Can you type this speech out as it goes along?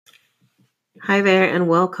Hi there, and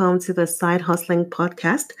welcome to the Side Hustling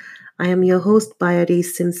Podcast. I am your host, Bayade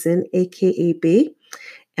Simpson, aka Bay,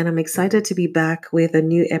 and I'm excited to be back with a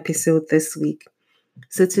new episode this week.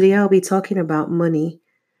 So, today I'll be talking about money.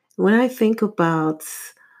 When I think about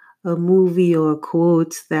a movie or a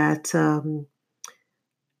quote that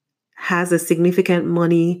has a significant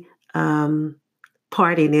money um,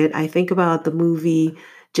 part in it, I think about the movie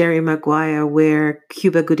Jerry Maguire, where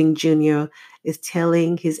Cuba Gooding Jr. is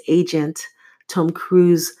telling his agent, Tom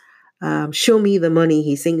Cruise, show me the money.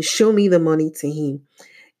 He's saying, show me the money to him.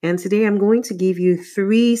 And today I'm going to give you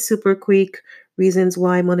three super quick reasons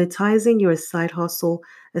why monetizing your side hustle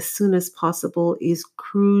as soon as possible is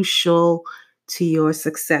crucial to your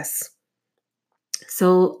success.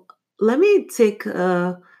 So let me take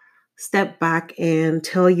a step back and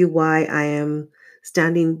tell you why I am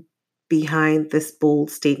standing behind this bold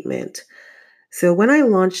statement. So, when I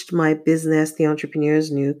launched my business, The Entrepreneur's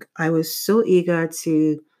Nuke, I was so eager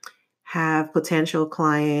to have potential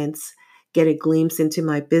clients get a glimpse into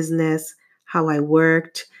my business, how I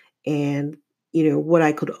worked, and what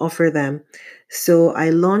I could offer them. So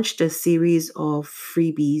I launched a series of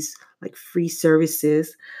freebies, like free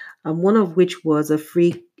services, one of which was a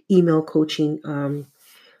free email coaching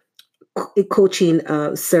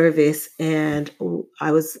service, and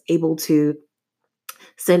I was able to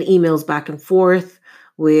send emails back and forth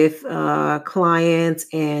with clients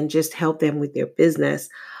and just help them with their business.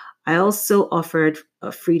 I also offered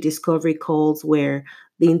free discovery calls where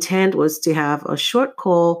the intent was to have a short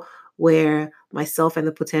call where myself and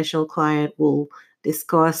the potential client will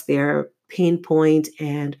discuss their pain point,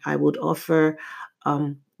 and I would offer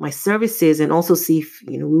my services and also see if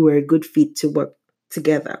we were a good fit to work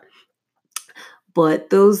together. But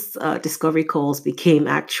those discovery calls became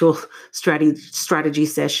actual strategy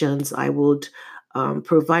sessions. I would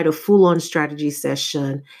provide a full-on strategy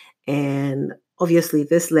session, and obviously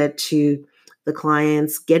this led to the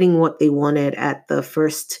clients getting what they wanted at the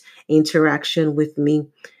first interaction with me.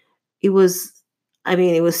 It was,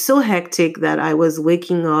 it was so hectic that I was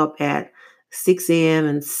waking up at 6 a.m.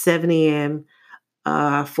 and 7 a.m.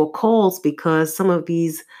 For calls because some of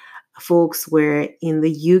these folks were in the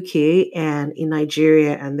UK and in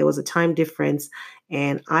Nigeria, and there was a time difference,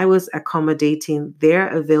 and I was accommodating their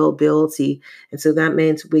availability. And so that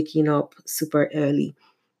meant waking up super early.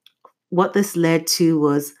 What this led to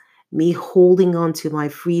was me holding on to my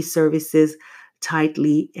free services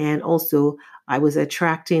tightly, and also I was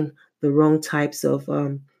attracting the wrong types of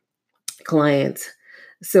clients.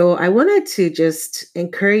 So I wanted to just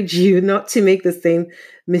encourage you not to make the same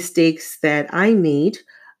mistakes that I made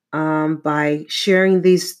by sharing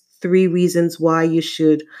these three reasons why you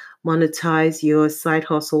should monetize your side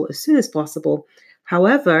hustle as soon as possible.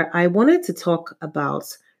 However, I wanted to talk about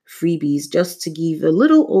freebies just to give a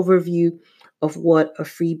little overview of what a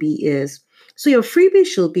freebie is. So, your freebie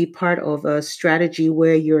should be part of a strategy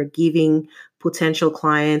where you're giving potential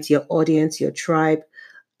clients, your audience, your tribe,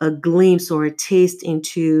 a glimpse or a taste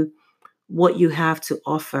into what you have to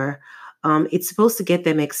offer. It's supposed to get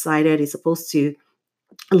them excited. It's supposed to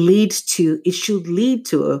it should lead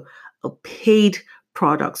to a paid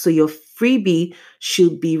product. So your freebie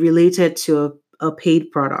should be related to a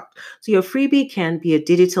paid product. So your freebie can be a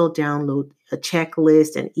digital download, a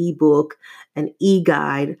checklist, an ebook, an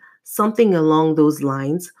e-guide, something along those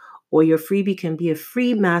lines. Or your freebie can be a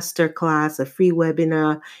free masterclass, a free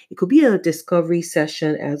webinar. It could be a discovery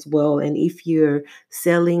session as well. And if you're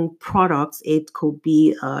selling products, it could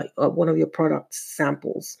be one of your product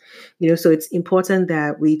samples. So it's important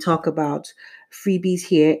that we talk about freebies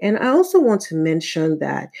here. And I also want to mention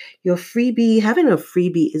that having a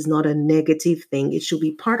freebie is not a negative thing. It should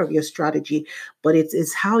be part of your strategy, but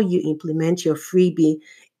it's how you implement your freebie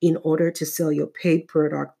in order to sell your paid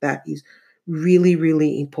product that is really,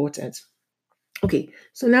 really important. Okay,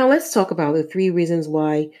 so now let's talk about the three reasons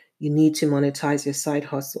why you need to monetize your side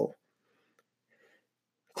hustle.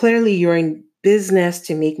 Clearly, you're in business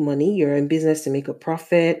to make money, you're in business to make a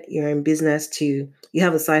profit, you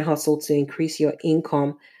have a side hustle to increase your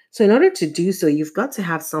income. So, in order to do so, you've got to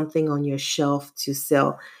have something on your shelf to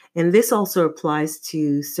sell. And this also applies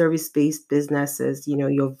to service based businesses.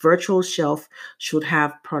 Your virtual shelf should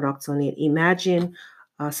have products on it. Imagine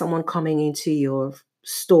someone coming into your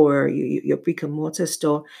store, your brick and mortar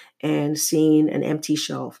store, and seeing an empty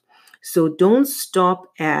shelf. So, don't stop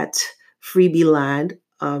at freebie land.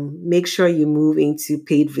 Make sure you move into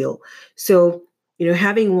Paidville. So,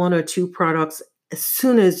 having one or two products as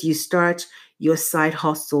soon as you start your side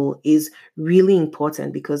hustle is really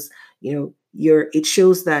important because, it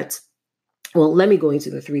shows that, well, let me go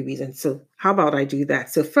into the three reasons. So, how about I do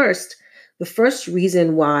that? So, the first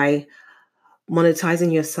reason why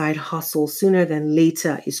monetizing your side hustle sooner than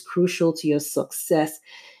later is crucial to your success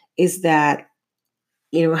is that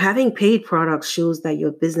having paid products shows that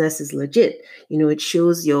your business is legit. It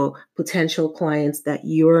shows your potential clients that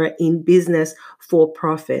you're in business for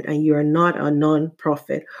profit and you're not a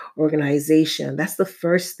non-profit organization. That's the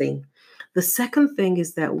first thing. The second thing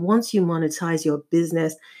is that once you monetize your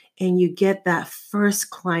business and you get that first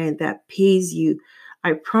client that pays you,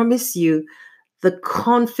 I promise you, the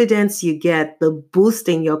confidence you get, the boost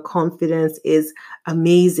in your confidence is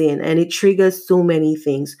amazing and it triggers so many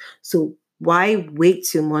things. So why wait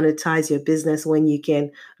to monetize your business when you can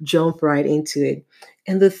jump right into it?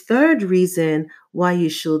 And the third reason why you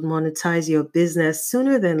should monetize your business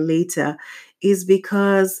sooner than later is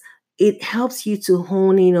because it helps you to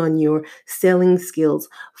hone in on your selling skills.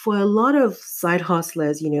 For a lot of side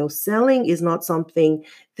hustlers, selling is not something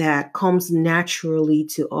that comes naturally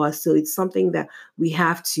to us. So it's something that we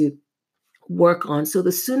have to work on. So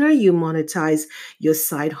the sooner you monetize your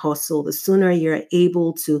side hustle, the sooner you're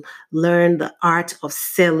able to learn the art of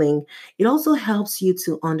selling. It also helps you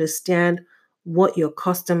to understand what your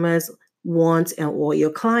customers want and what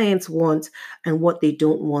your clients want and what they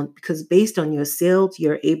don't want, because based on your sales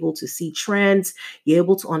you're able to see trends, you're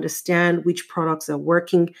able to understand which products are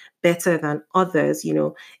working better than others,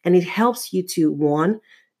 and it helps you to one,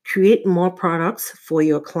 create more products for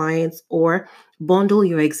your clients, or bundle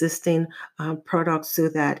your existing products so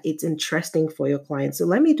that it's interesting for your clients. So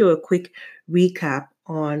let me do a quick recap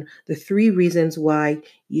on the three reasons why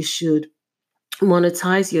you should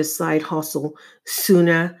monetize your side hustle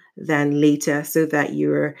sooner than later so that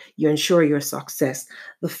you ensure your success.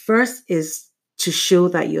 The first is to show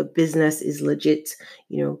that your business is legit.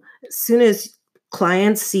 As soon as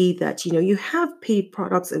clients see that you have paid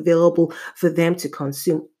products available for them to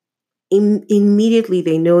consume, immediately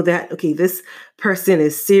they know that, okay, this person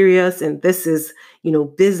is serious and this is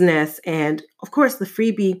business. And of course the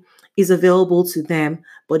freebie is available to them,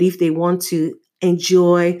 but if they want to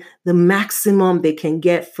enjoy the maximum they can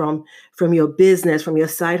get from your business, from your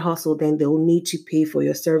side hustle, then they'll need to pay for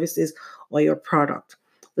your services or your product.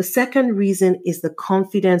 The second reason is the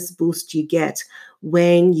confidence boost you get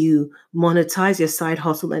when you monetize your side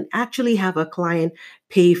hustle and actually have a client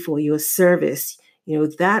pay for your service.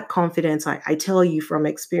 That confidence, I tell you from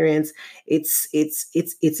experience,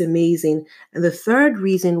 it's amazing. And the third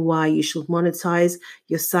reason why you should monetize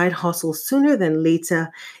your side hustle sooner than later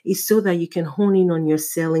is so that you can hone in on your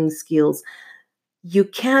selling skills. You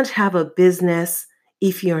can't have a business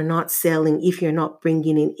if you're not selling, if you're not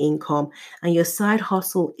bringing in income. And your side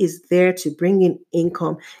hustle is there to bring in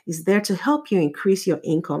income, is there to help you increase your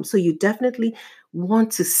income. So you definitely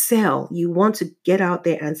want to sell. You want to get out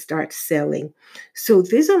there and start selling. So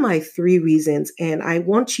these are my three reasons. And I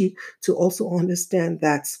want you to also understand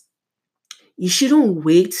that you shouldn't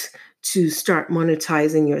wait to start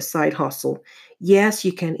monetizing your side hustle. Yes,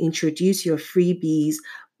 you can introduce your freebies,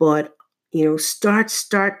 but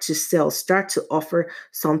start to sell, start to offer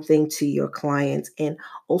something to your clients, and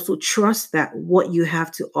also trust that what you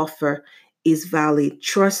have to offer is valid.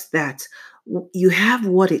 Trust that you have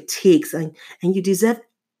what it takes, and you deserve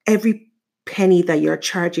every penny that you're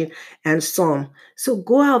charging and some. So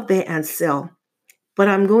go out there and sell. But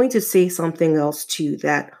I'm going to say something else too,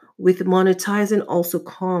 that with monetizing also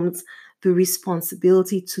comes the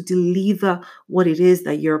responsibility to deliver what it is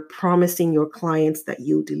that you're promising your clients that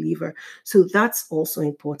you'll deliver. So that's also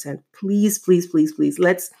important. Please, please, please, please,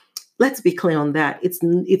 let's be clear on that.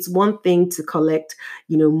 It's one thing to collect,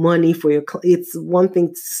 money for it's one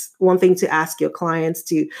thing to ask your clients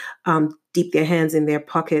to dip their hands in their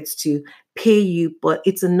pockets to pay you, but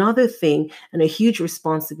it's another thing and a huge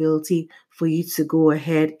responsibility for you to go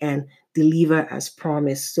ahead and deliver as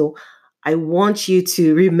promised. So I want you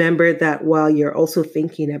to remember that while you're also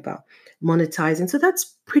thinking about monetizing. So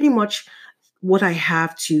that's pretty much what I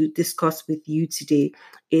have to discuss with you today.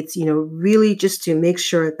 It's, really just to make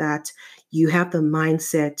sure that you have the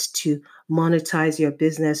mindset to monetize your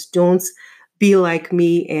business. Don't be like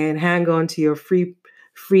me and hang on to your free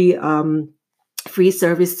free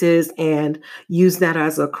services and use that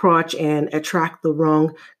as a crutch and attract the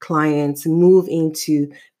wrong clients. Move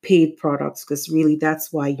into paid products, because really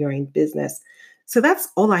that's why you're in business. So that's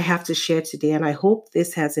all I have to share today. And I hope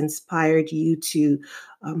this has inspired you to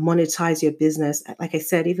monetize your business. Like I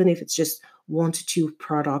said, even if it's just one to two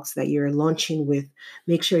products that you're launching with,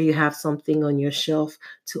 make sure you have something on your shelf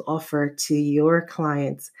to offer to your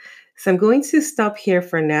clients. So I'm going to stop here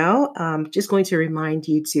for now. Just going to remind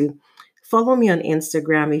you to follow me on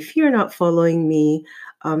Instagram. If you're not following me,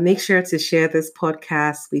 make sure to share this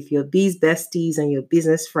podcast with your bees besties and your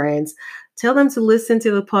business friends. tell them to listen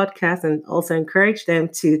to the podcast and also encourage them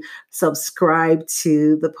to subscribe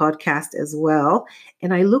to the podcast as well.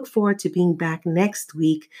 And I look forward to being back next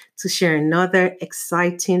week to share another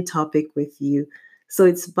exciting topic with you. So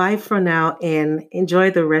it's bye for now and enjoy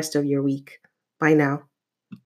the rest of your week. Bye now.